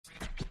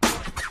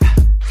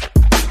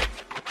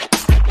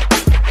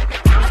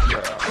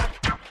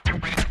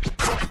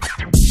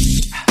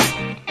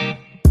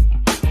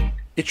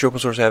It's your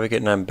Open Source Advocate,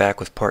 and I'm back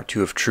with part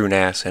 2 of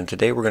TrueNAS, and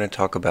today we're going to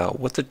talk about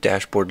what the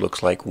dashboard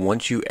looks like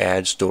once you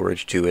add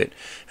storage to it,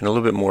 and a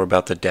little bit more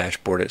about the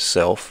dashboard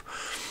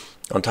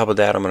itself. On top of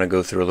that, I'm going to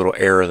go through a little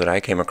error that I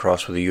came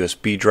across with a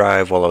USB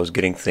drive while I was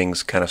getting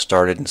things kind of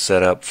started and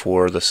set up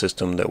for the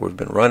system that we've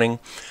been running.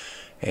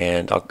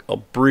 And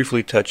I'll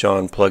briefly touch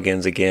on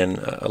plugins again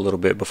a little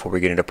bit before we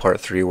get into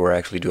part 3, where I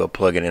actually do a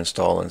plugin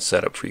install and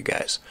setup for you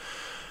guys.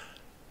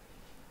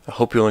 I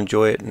hope you'll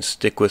enjoy it and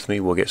stick with me.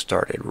 We'll get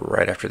started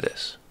right after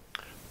this.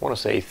 I want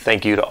to say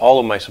thank you to all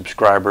of my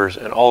subscribers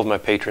and all of my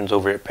patrons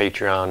over at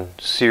Patreon.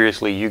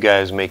 Seriously, you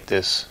guys make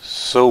this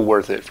so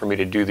worth it for me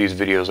to do these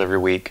videos every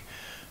week.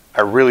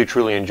 I really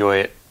truly enjoy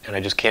it, and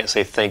I just can't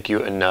say thank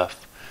you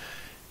enough.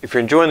 If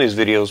you're enjoying these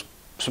videos,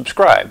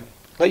 subscribe.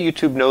 Let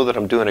YouTube know that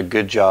I'm doing a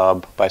good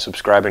job by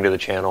subscribing to the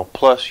channel.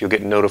 Plus, you'll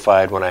get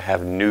notified when I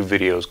have new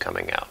videos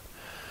coming out.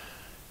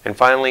 And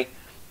finally,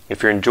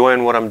 if you're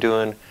enjoying what I'm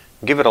doing,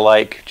 give it a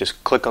like.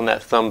 Just click on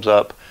that thumbs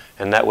up,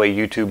 and that way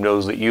YouTube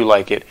knows that you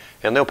like it,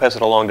 and they'll pass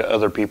it along to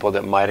other people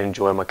that might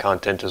enjoy my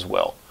content as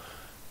well.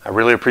 I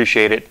really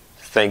appreciate it.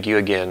 Thank you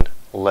again.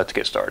 Let's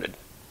get started.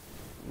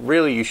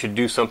 Really, you should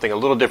do something a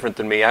little different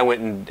than me. I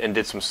went and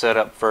did some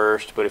setup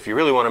first, but if you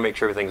really want to make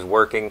sure everything's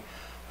working,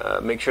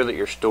 make sure that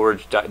your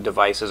storage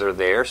devices are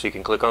there. So you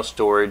can click on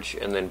storage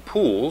and then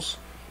pools,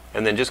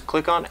 and then just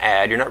click on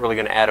add. You're not really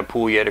going to add a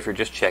pool yet if you're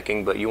just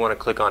checking, but you want to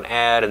click on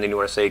add, and then you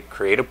want to say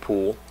create a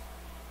pool.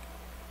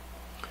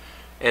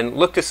 And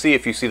look to see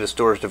if you see the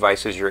storage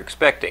devices you're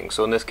expecting.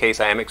 So in this case,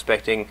 I am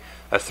expecting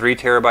a 3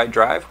 terabyte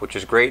drive, which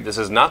is great. This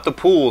is not the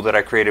pool that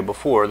I created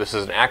before. This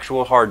is an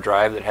actual hard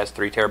drive that has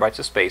 3 terabytes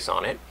of space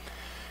on it.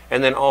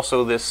 And then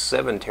also this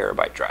 7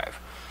 terabyte drive.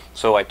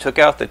 So I took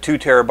out the 2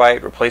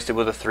 terabyte, replaced it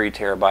with a 3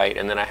 terabyte,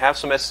 and then I have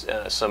some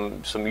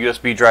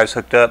USB drives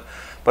hooked up,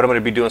 but I'm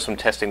going to be doing some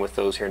testing with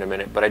those here in a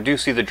minute. But I do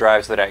see the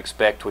drives that I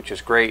expect, which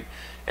is great.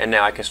 And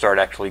now I can start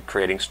actually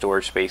creating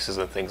storage spaces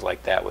and things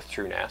like that with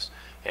TrueNAS.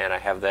 And I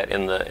have that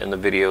in the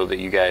video that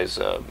you guys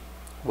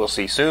will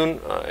see soon.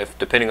 If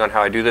depending on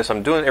how I do this,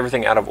 I'm doing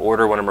everything out of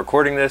order when I'm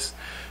recording this,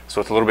 so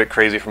it's a little bit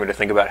crazy for me to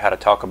think about how to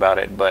talk about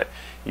it. But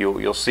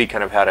you'll see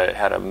kind of how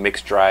to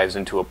mix drives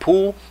into a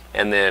pool,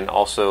 and then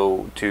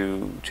also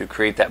to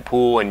create that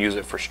pool and use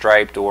it for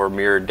striped or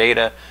mirrored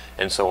data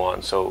and so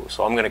on. So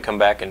I'm going to come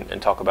back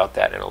and talk about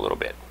that in a little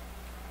bit.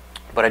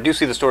 But I do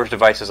see the storage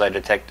devices I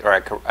detect,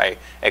 or I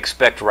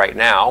expect right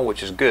now,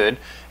 which is good.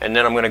 And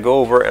then I'm going to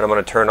go over and I'm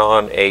going to turn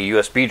on a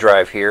USB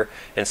drive here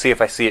and see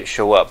if I see it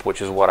show up,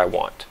 which is what I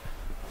want.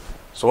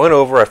 So I went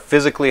over, I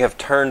physically have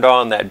turned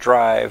on that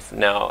drive.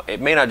 Now,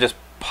 it may not just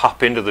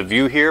pop into the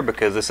view here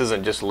because this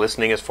isn't just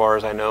listening as far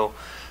as I know.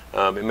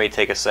 It may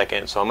take a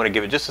second. So I'm going to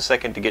give it just a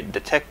second to get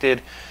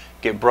detected,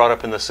 get brought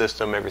up in the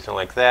system, everything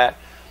like that.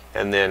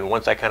 And then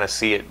once I kind of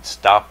see it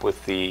stop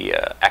with the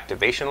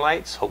activation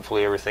lights,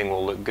 hopefully everything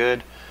will look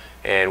good,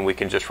 and we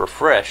can just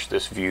refresh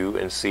this view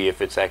and see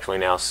if it's actually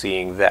now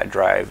seeing that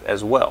drive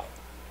as well.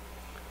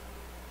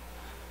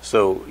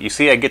 So you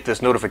see I get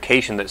this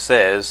notification that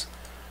says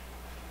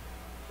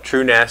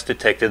TrueNAS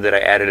detected that I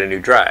added a new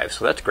drive.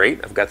 So that's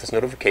great. I've got this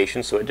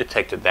notification, so it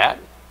detected that.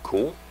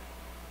 Cool.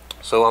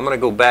 So I'm going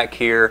to go back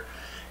here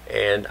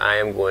and I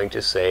am going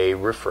to say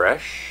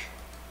refresh.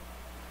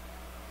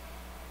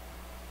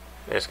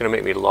 And it's going to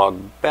make me log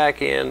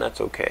back in.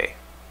 That's okay.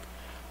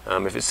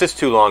 If it sits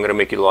too long, it'll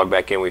make you log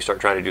back in when you start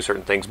trying to do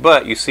certain things.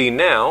 But you see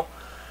now,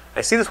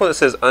 I see this one that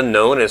says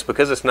unknown, and it's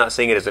because it's not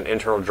seeing it as an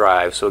internal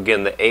drive. So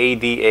again, the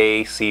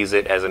ADA sees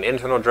it as an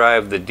internal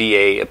drive. The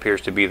DA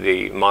appears to be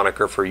the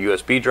moniker for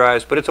USB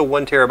drives, but it's a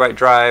 1 terabyte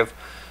drive.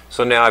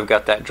 So now I've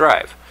got that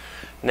drive.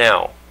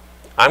 Now,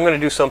 I'm going to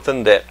do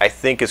something that I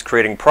think is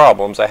creating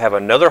problems. I have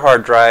another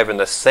hard drive in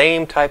the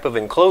same type of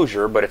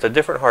enclosure, but it's a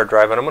different hard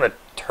drive, and I'm going to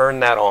turn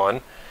that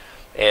on.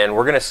 And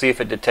we're going to see if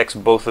it detects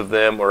both of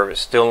them or if it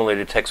still only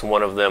detects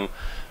one of them.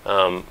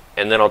 And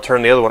then I'll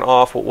turn the other one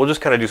off. We'll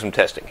just kind of do some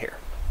testing here.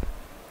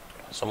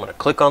 So I'm going to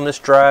click on this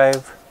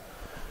drive.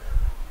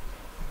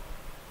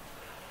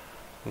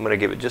 I'm going to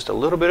give it just a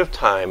little bit of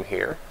time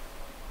here.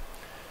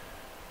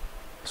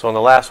 So on the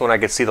last one I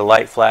could see the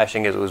light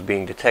flashing as it was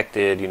being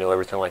detected, you know,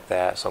 everything like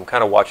that. So I'm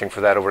kind of watching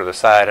for that over to the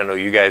side. I know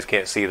you guys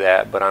can't see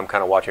that, but I'm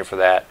kind of watching for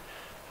that.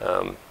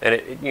 And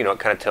it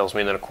kind of tells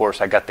me, and then of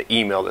course I got the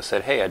email that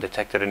said, hey, I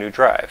detected a new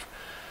drive.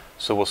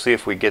 So we'll see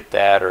if we get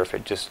that, or if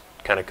it just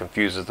kind of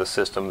confuses the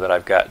system that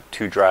I've got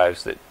 2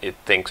 drives that it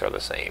thinks are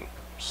the same.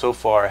 So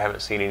far I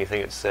haven't seen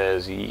anything that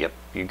says, yep,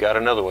 you got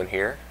another one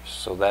here.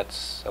 So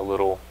that's a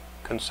little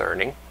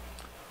concerning.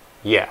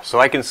 Yeah, so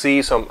I can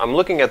see, so I'm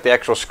looking at the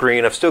actual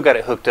screen. I've still got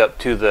it hooked up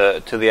to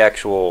the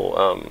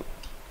actual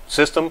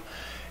system.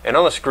 And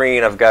on the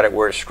screen, I've got it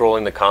where it's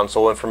scrolling the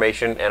console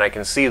information, and I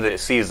can see that it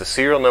sees the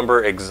serial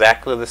number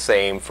exactly the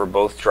same for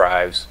both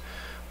drives,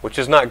 which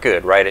is not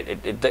good, right?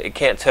 It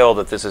can't tell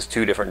that this is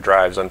 2 different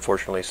drives,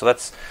 unfortunately. So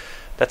that's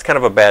kind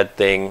of a bad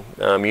thing.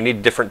 You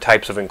need different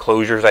types of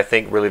enclosures, I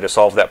think, really to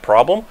solve that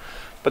problem.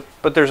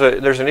 But there's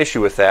an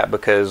issue with that,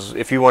 because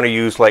if you want to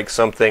use like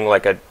something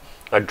like a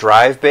a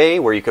drive bay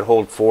where you could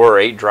hold 4 or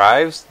 8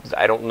 drives,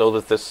 I don't know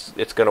that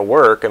it's going to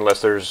work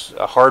unless there's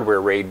a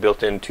hardware RAID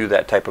built into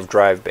that type of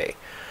drive bay.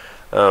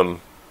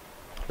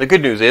 The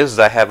good news is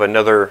I have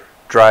another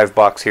drive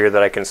box here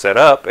that I can set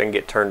up and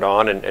get turned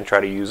on and try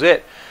to use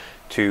it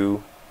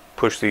to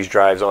push these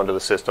drives onto the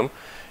system.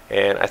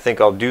 And I think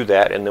I'll do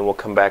that, and then we'll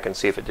come back and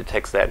see if it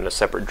detects that in a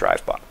separate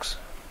drive box.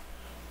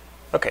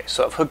 Okay,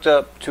 so I've hooked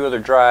up 2 other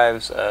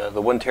drives.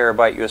 The 1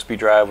 terabyte USB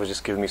drive was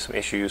just giving me some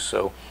issues,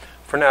 so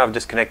for now I've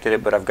disconnected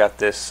it, but I've got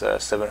this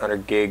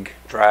 700 gig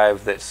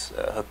drive that's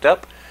hooked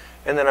up,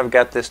 and then I've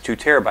got this 2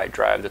 terabyte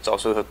drive that's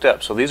also hooked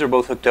up. So these are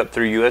both hooked up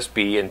through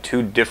USB in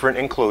 2 different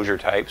enclosure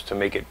types to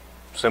make it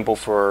simple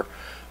for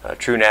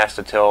TrueNAS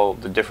to tell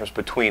the difference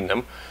between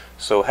them.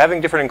 So having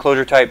different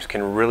enclosure types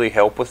can really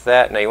help with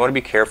that. Now you want to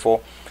be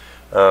careful.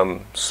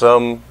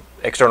 Some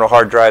external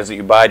hard drives that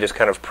you buy just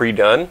kind of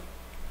pre-done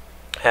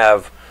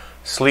have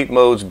sleep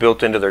modes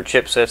built into their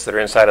chipsets that are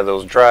inside of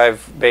those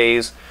drive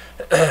bays,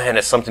 and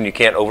it's something you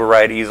can't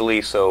override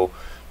easily, so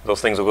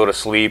those things will go to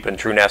sleep and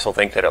TrueNAS will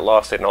think that it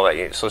lost it and all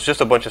that. So it's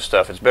just a bunch of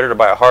stuff. It's better to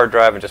buy a hard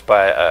drive and just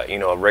buy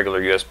a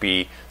regular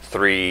USB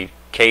 3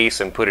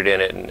 case and put it in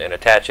it and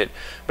attach it.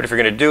 But if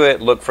you're going to do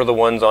it, look for the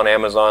ones on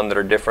Amazon that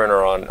are different,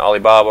 or on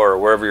Alibaba or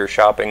wherever you're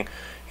shopping.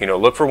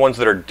 Look for ones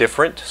that are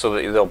different so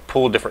that they'll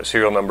pull different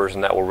serial numbers,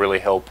 and that will really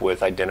help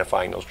with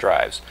identifying those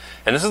drives.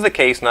 And this is the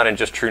case not in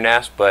just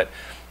TrueNAS, but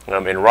in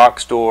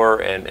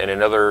Rockstore and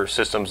in other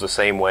systems the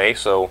same way.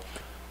 So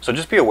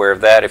just be aware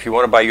of that. If you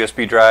want to buy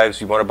USB drives,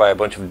 you want to buy a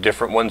bunch of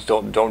different ones.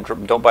 Don't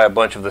buy a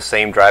bunch of the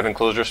same drive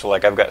enclosures. So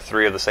like I've got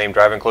 3 of the same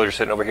drive enclosures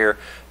sitting over here.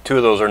 2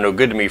 of those are no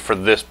good to me for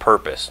this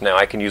purpose. Now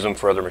I can use them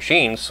for other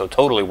machines, so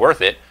totally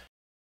worth it.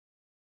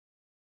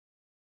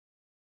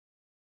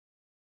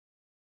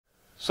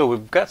 So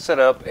we've got set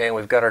up, and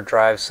we've got our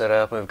drives set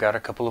up, and we've got a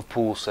couple of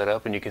pools set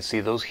up, and you can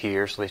see those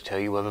here, so they tell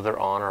you whether they're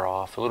on or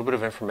off. A little bit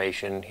of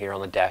information here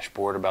on the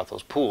dashboard about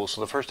those pools. So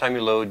the first time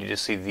you load, you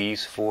just see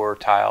these 4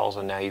 tiles,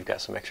 and now you've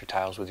got some extra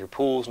tiles with your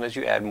pools, and as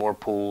you add more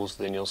pools,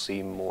 then you'll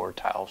see more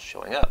tiles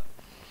showing up.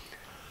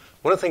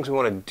 One of the things we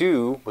want to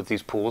do with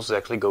these pools is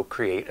actually go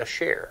create a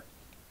share.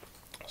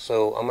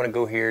 So I'm going to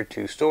go here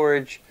to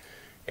storage,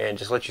 and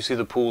just let you see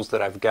the pools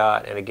that I've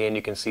got, and again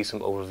you can see some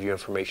overview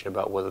information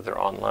about whether they're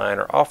online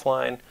or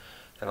offline,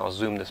 and I'll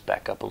zoom this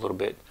back up a little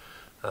bit.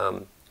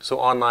 So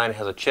online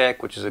has a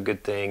check, which is a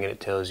good thing, and it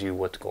tells you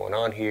what's going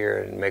on here,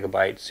 and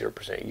megabytes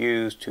 0%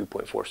 used,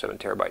 2.47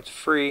 terabytes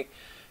free,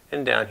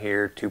 and down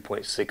here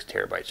 2.6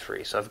 terabytes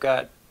free. So I've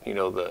got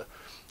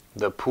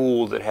the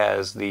pool that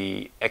has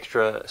the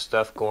extra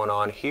stuff going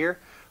on here,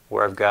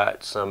 where I've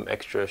got some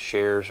extra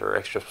shares or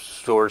extra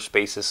storage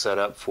spaces set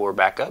up for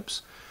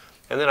backups.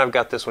 And then I've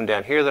got this one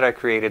down here that I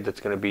created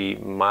that's going to be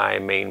my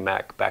main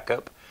Mac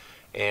backup.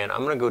 And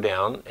I'm going to go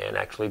down and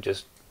actually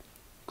just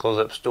close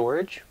up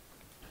storage.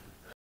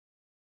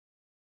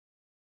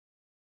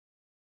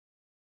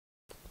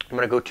 I'm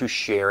going to go to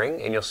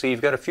sharing, and you'll see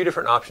you've got a few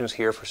different options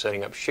here for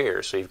setting up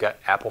shares. So you've got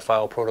Apple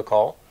File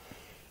Protocol,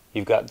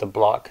 you've got the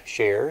block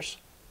shares,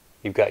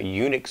 you've got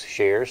Unix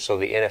shares, so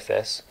the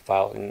NFS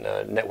file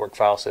network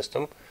file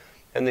system.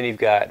 And then you've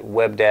got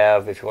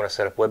WebDAV if you want to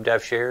set up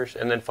WebDAV shares,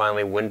 and then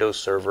finally Windows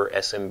Server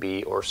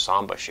SMB or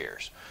Samba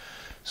shares.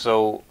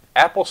 So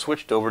Apple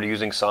switched over to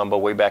using Samba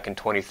way back in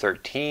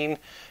 2013,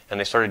 and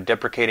they started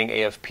deprecating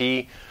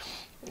AFP.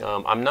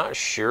 I'm not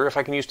sure if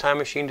I can use Time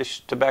Machine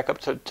to back up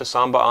to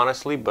Samba,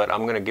 honestly, but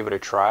I'm going to give it a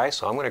try.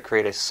 So I'm going to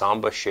create a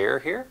Samba share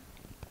here,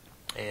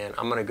 and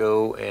I'm going to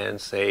go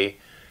and say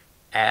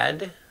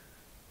add.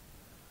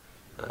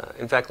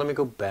 In fact, let me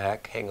go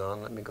back. Hang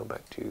on, let me go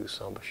back to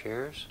Samba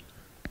shares.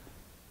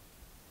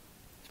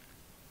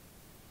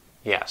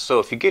 Yeah, so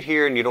if you get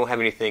here and you don't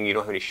have anything, you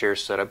don't have any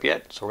shares set up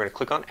yet, so we're going to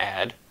click on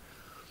Add.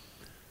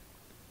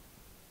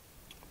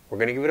 We're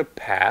going to give it a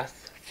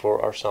path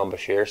for our Samba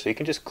share, so you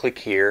can just click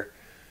here,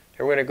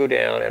 and we're going to go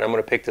down, and I'm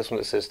going to pick this one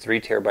that says 3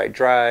 terabyte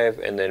drive,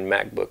 and then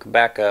MacBook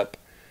backup,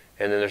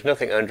 and then there's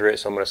nothing under it,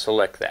 so I'm going to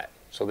select that.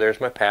 So there's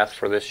my path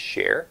for this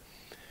share,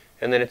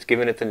 and then it's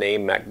given it the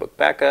name MacBook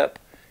backup,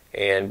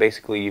 and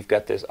basically you've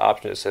got this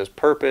option that says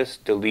purpose,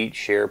 delete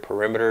share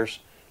parameters.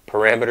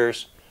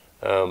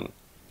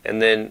 And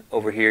then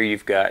over here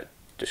you've got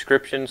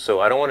description,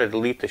 so I don't want to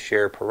delete the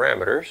share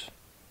parameters.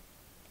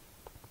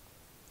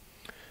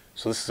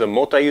 So this is a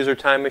multi-user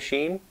time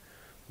machine,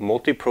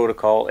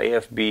 multi-protocol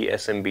AFB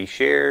SMB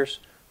shares,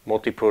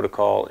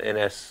 multi-protocol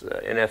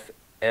NFS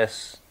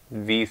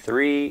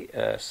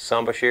v3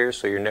 Samba shares,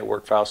 so your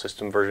network file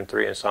system version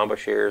 3 and Samba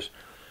shares,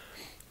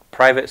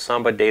 private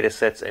Samba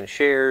datasets and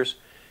shares,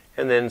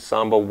 and then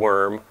Samba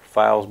worm,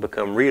 files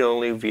become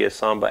read-only via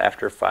Samba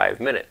after 5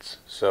 minutes.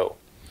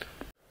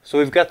 So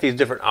we've got these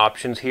different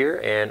options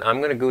here, and I'm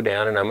going to go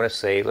down and I'm going to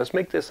say, let's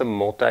make this a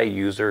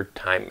multi-user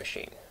time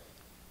machine.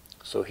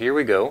 So here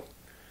we go.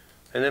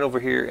 And then over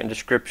here in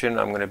description,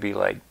 I'm going to be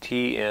like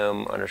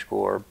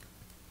TM_backups,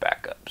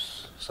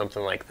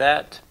 something like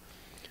that.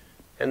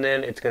 And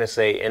then it's going to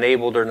say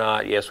enabled or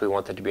not. Yes, we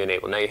want that to be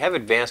enabled. Now you have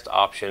advanced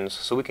options,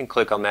 so we can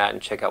click on that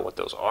and check out what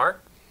those are.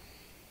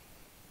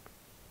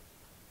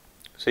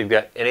 So you've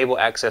got Enable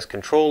Access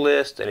Control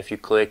List, and if you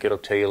click, it'll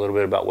tell you a little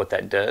bit about what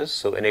that does.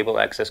 So Enable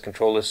Access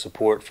Control List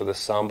support for the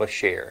Samba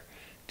share.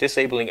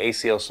 Disabling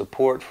ACL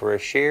support for a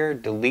share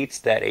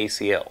deletes that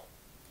ACL.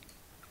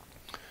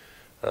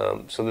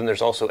 So then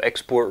there's also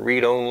Export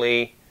Read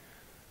Only.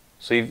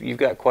 So you've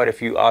got quite a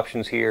few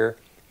options here.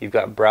 You've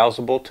got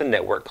Browsable to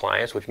network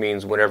clients, which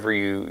means whenever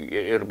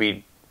it'll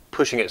be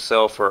pushing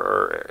itself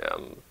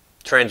or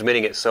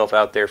transmitting itself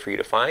out there for you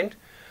to find.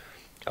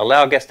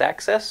 Allow guest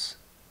access.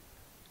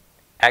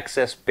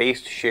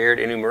 Access-based shared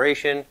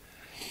enumeration,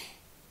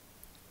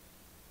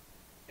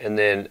 and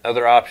then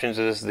other options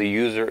is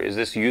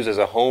this used as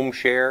a home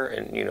share,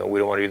 and we don't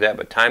want to do that,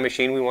 but Time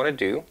Machine we want to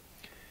do.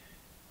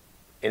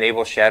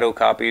 Enable shadow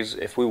copies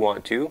if we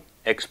want to.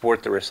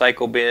 Export the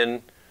recycle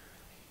bin.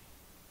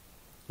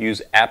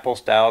 Use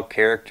Apple-style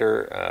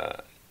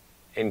character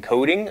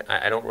encoding.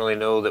 I don't really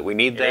know that we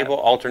need that. Enable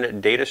alternate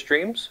data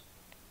streams,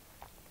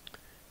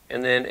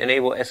 and then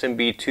enable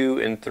SMB 2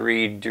 and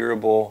 3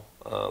 durable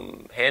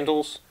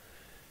handles,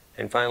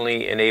 and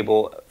finally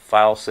enable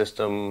file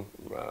system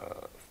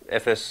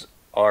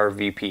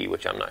FSRVP,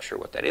 which I'm not sure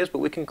what that is, but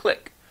we can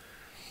click.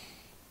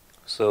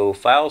 So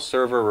file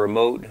server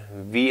remote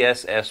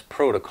VSS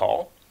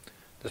protocol.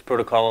 This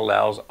protocol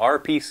allows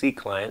RPC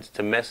clients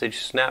to message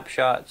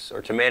snapshots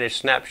or to manage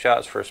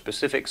snapshots for a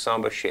specific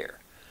Samba share.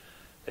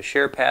 The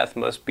share path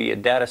must be a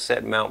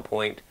dataset mount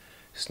point.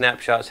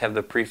 Snapshots have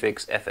the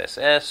prefix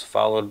FSS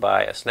followed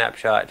by a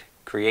snapshot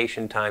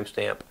creation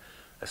timestamp.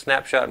 A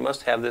snapshot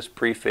must have this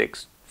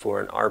prefix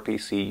for an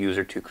RPC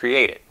user to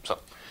create it. So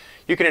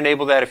you can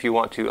enable that if you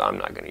want to. I'm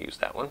not going to use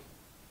that one.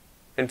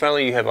 And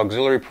finally, you have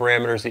auxiliary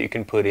parameters that you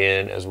can put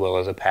in, as well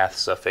as a path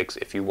suffix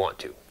if you want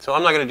to. So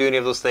I'm not going to do any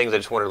of those things. I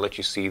just wanted to let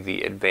you see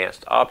the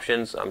advanced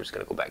options. I'm just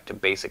going to go back to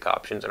basic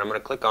options, and I'm going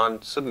to click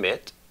on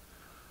Submit.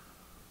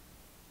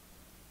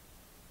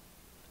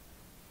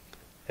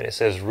 And it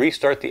says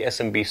restart the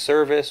SMB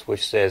service,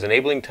 which says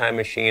enabling Time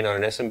Machine on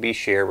an SMB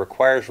share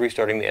requires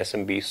restarting the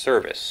SMB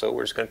service. So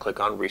we're just going to click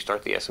on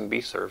Restart the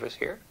SMB service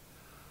here.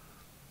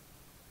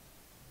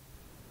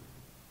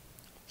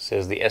 It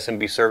says the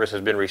SMB service has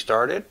been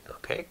restarted.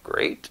 Okay,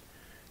 great.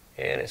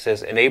 And it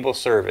says enable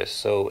service.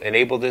 So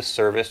enable this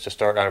service to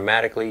start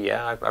automatically.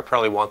 Yeah, I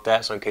probably want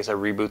that, so in case I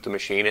reboot the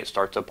machine, it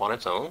starts up on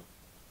its own.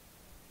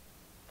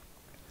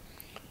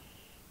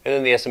 And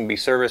then the SMB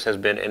service has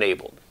been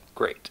enabled.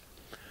 Great.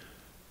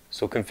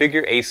 So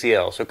configure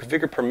ACL. So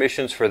configure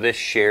permissions for this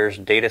share's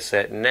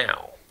dataset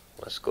now.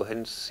 Let's go ahead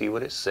and see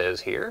what it says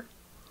here.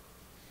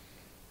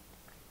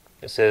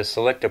 It says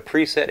select a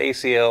preset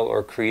ACL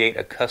or create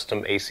a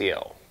custom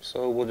ACL.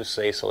 So we'll just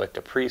say select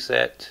a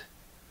preset.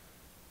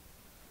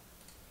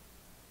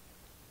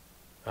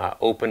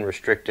 Open,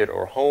 restricted,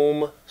 or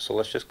home. So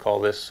let's just call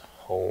this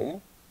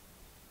home.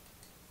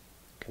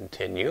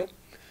 Continue.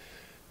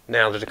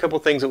 Now there's a couple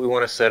things that we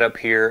want to set up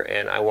here,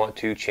 and I want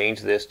to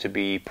change this to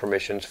be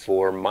permissions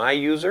for my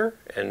user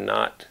and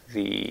not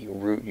the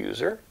root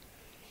user.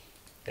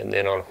 And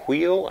then on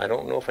wheel, I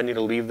don't know if I need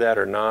to leave that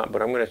or not,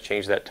 but I'm going to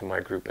change that to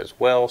my group as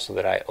well so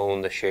that I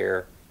own the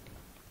share.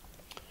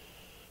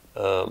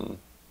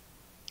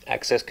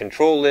 Access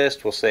control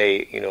list will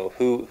say,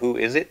 who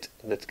is it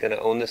that's going to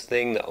own this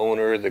thing, the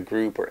owner, the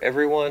group, or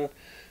everyone.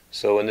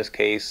 So in this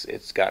case,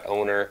 it's got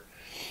owner.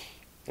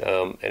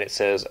 And it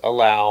says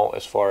allow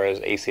as far as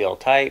ACL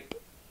type.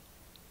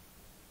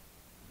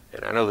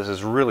 And I know this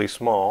is really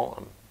small.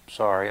 I'm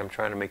sorry, I'm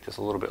trying to make this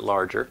a little bit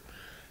larger.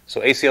 So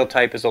ACL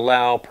type is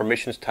allow,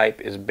 permissions type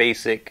is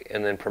basic,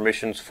 and then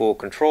permissions full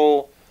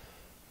control.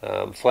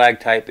 Flag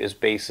type is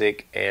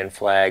basic, and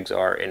flags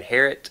are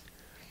inherit.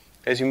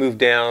 As you move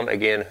down,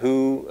 again,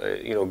 who,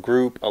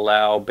 group,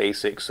 allow,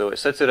 basic. So it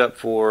sets it up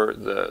for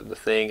the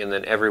thing, and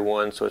then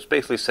everyone. So it's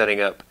basically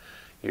setting up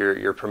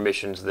your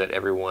permissions that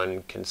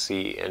everyone can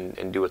see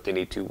and do what they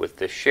need to with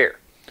this share.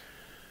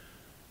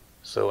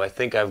 So I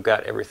think I've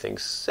got everything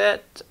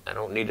set. I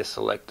don't need to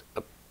select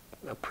a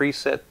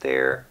preset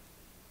there.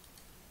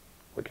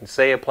 We can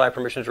say apply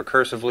permissions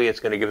recursively.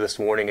 It's going to give this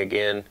warning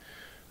again.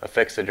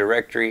 Affects the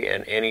directory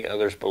and any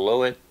others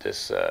below it.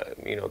 This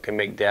can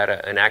make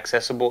data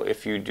inaccessible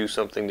if you do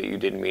something that you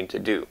didn't mean to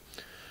do.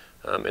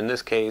 In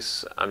this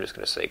case, I'm just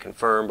going to say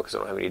confirm because I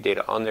don't have any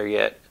data on there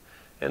yet.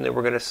 And then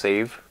we're going to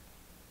save.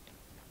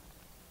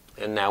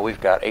 And now we've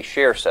got a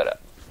share set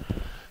up.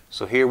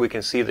 So here we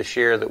can see the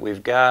share that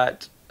we've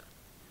got.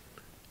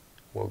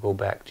 We'll go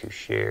back to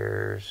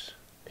shares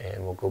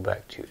and we'll go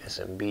back to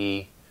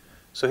SMB.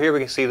 So here we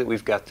can see that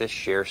we've got this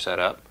share set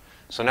up.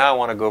 So now I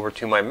want to go over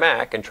to my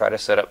Mac and try to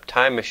set up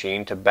Time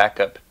Machine to back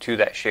up to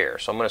that share.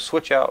 So I'm going to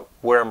switch out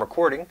where I'm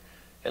recording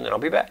and then I'll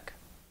be back.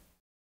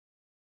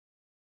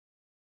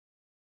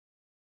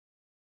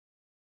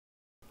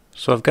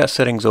 So I've got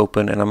settings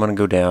open and I'm going to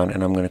go down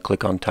and I'm going to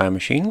click on Time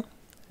Machine.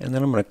 And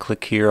then I'm going to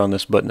click here on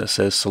this button that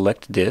says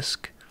Select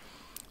Disk.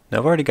 Now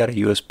I've already got a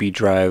USB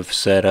drive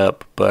set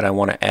up, but I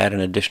want to add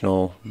an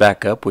additional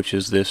backup, which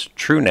is this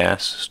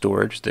TrueNAS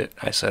storage that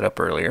I set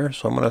up earlier.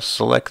 So I'm going to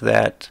select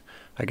that.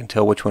 I can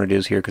tell which one it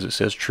is here because it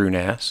says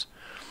TrueNAS.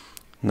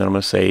 And then I'm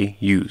going to say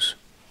Use.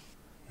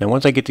 Now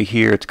once I get to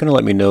here, it's going to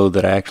let me know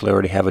that I actually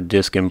already have a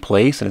disk in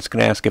place, and it's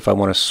going to ask if I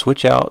want to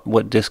switch out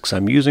what disks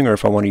I'm using or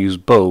if I want to use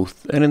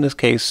both. And in this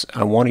case,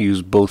 I want to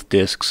use both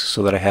disks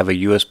so that I have a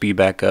USB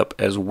backup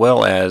as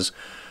well as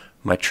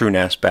my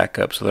TrueNAS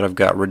backup, so that I've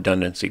got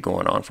redundancy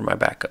going on for my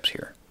backups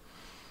here.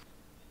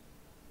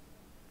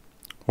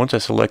 Once I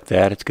select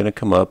that, it's going to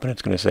come up and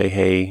it's going to say,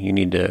 hey, you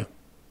need to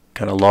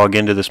kind of log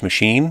into this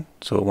machine.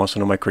 So it wants to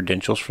know my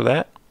credentials for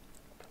that.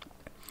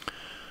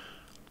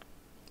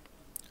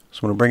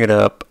 So I'm going to bring it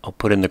up. I'll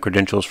put in the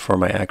credentials for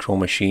my actual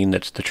machine,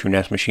 that's the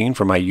TrueNAS machine,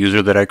 for my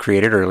user that I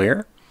created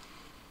earlier.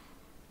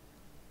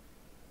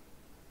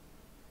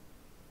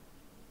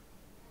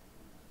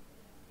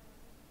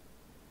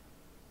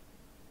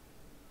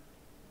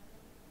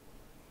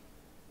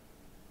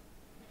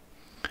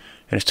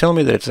 And it's telling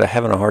me that it's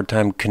having a hard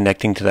time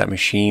connecting to that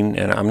machine,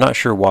 and I'm not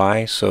sure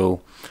why,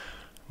 so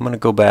I'm going to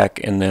go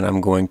back and then I'm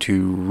going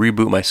to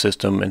reboot my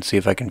system and see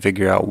if I can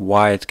figure out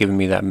why it's giving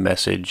me that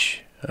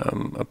message.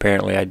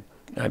 Apparently I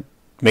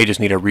may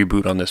just need a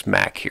reboot on this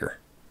Mac here.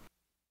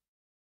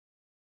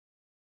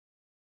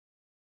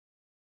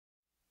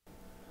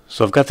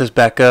 So I've got this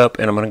back up,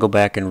 and I'm going to go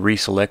back and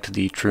reselect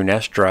the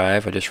TrueNAS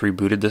drive. I just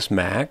rebooted this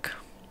Mac.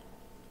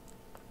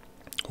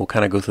 We'll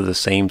kind of go through the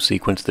same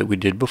sequence that we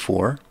did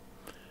before.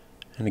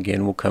 And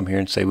again, we'll come here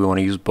and say we want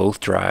to use both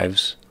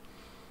drives.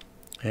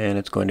 And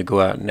it's going to go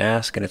out and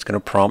ask, and it's going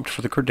to prompt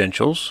for the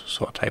credentials.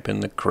 So I'll type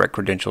in the correct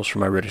credentials for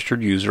my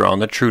registered user on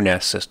the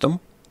TrueNAS system.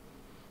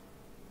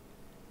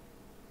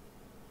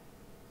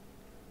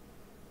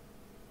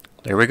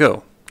 There we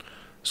go.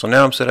 So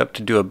now I'm set up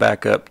to do a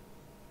backup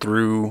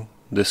through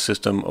this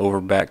system over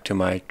back to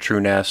my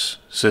TrueNAS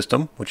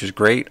system, which is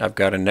great. I've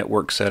got a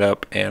network set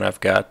up and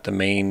I've got the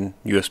main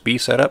USB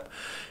set up,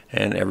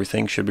 and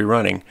everything should be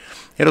running.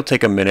 It'll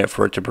take a minute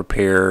for it to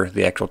prepare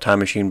the actual time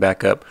machine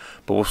backup,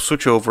 but we'll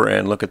switch over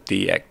and look at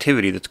the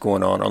activity that's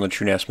going on the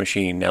TrueNAS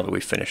machine now that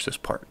we've finished this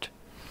part.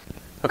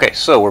 Okay,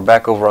 so we're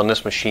back over on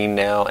this machine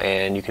now,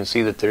 and you can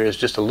see that there is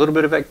just a little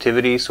bit of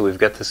activity. So we've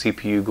got the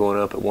CPU going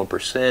up at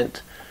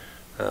 1%.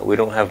 We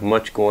don't have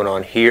much going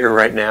on here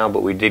right now,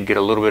 but we did get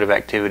a little bit of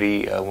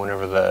activity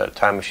whenever the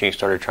time machine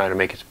started trying to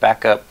make its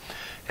backup.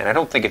 And I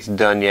don't think it's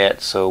done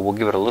yet, so we'll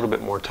give it a little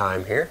bit more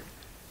time here.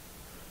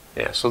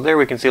 Yeah, so there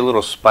we can see a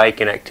little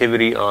spike in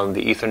activity on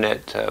the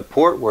Ethernet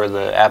port where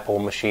the Apple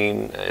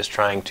machine is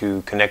trying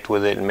to connect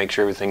with it and make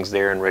sure everything's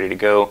there and ready to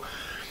go.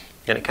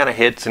 And it kind of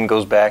hits and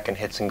goes back and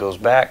hits and goes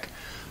back,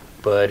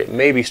 but it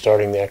may be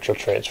starting the actual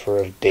transfer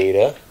of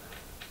data.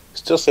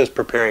 Still says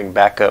preparing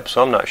backup,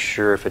 so I'm not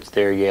sure if it's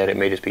there yet. It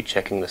may just be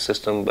checking the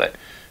system, but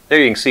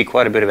there you can see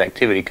quite a bit of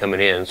activity coming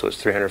in. So it's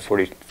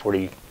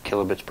 340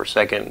 kilobits per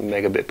second,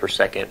 megabit per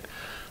second.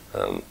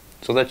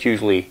 So that's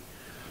usually,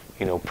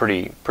 you know,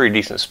 pretty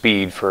decent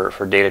speed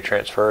for data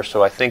transfer.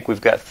 So I think we've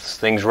got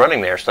things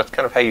running there. So that's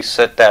kind of how you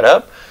set that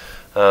up.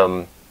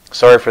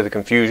 Sorry for the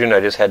confusion. I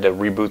just had to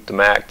reboot the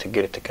Mac to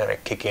get it to kind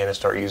of kick in and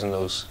start using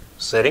those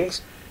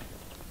settings.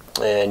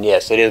 And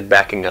yes, it is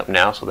backing up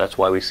now, so that's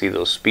why we see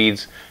those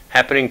speeds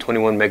happening,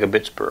 21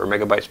 megabytes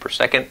per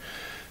second.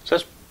 So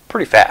that's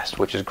pretty fast,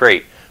 which is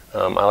great.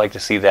 I like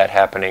to see that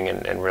happening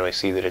and really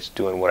see that it's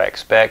doing what I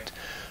expect.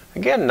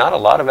 Again, not a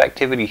lot of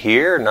activity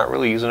here, not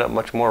really using up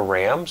much more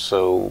RAM,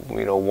 so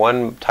you know,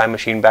 one time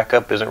machine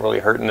backup isn't really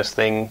hurting this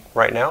thing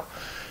right now,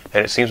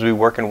 and it seems to be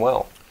working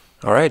well.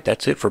 Alright,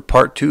 that's it for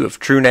part 2 of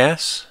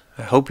TrueNAS.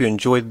 I hope you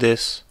enjoyed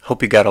this,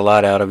 hope you got a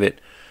lot out of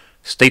it.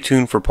 Stay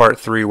tuned for part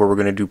 3 where we're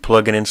going to do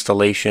plugin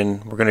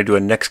installation. We're going to do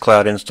a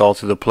Nextcloud install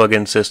through the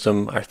plugin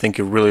system. I think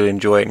you'll really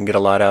enjoy it and get a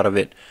lot out of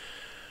it.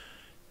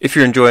 If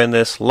you're enjoying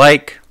this,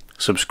 like,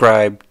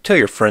 subscribe, tell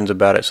your friends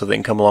about it so they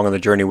can come along on the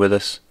journey with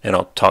us, and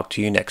I'll talk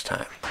to you next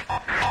time.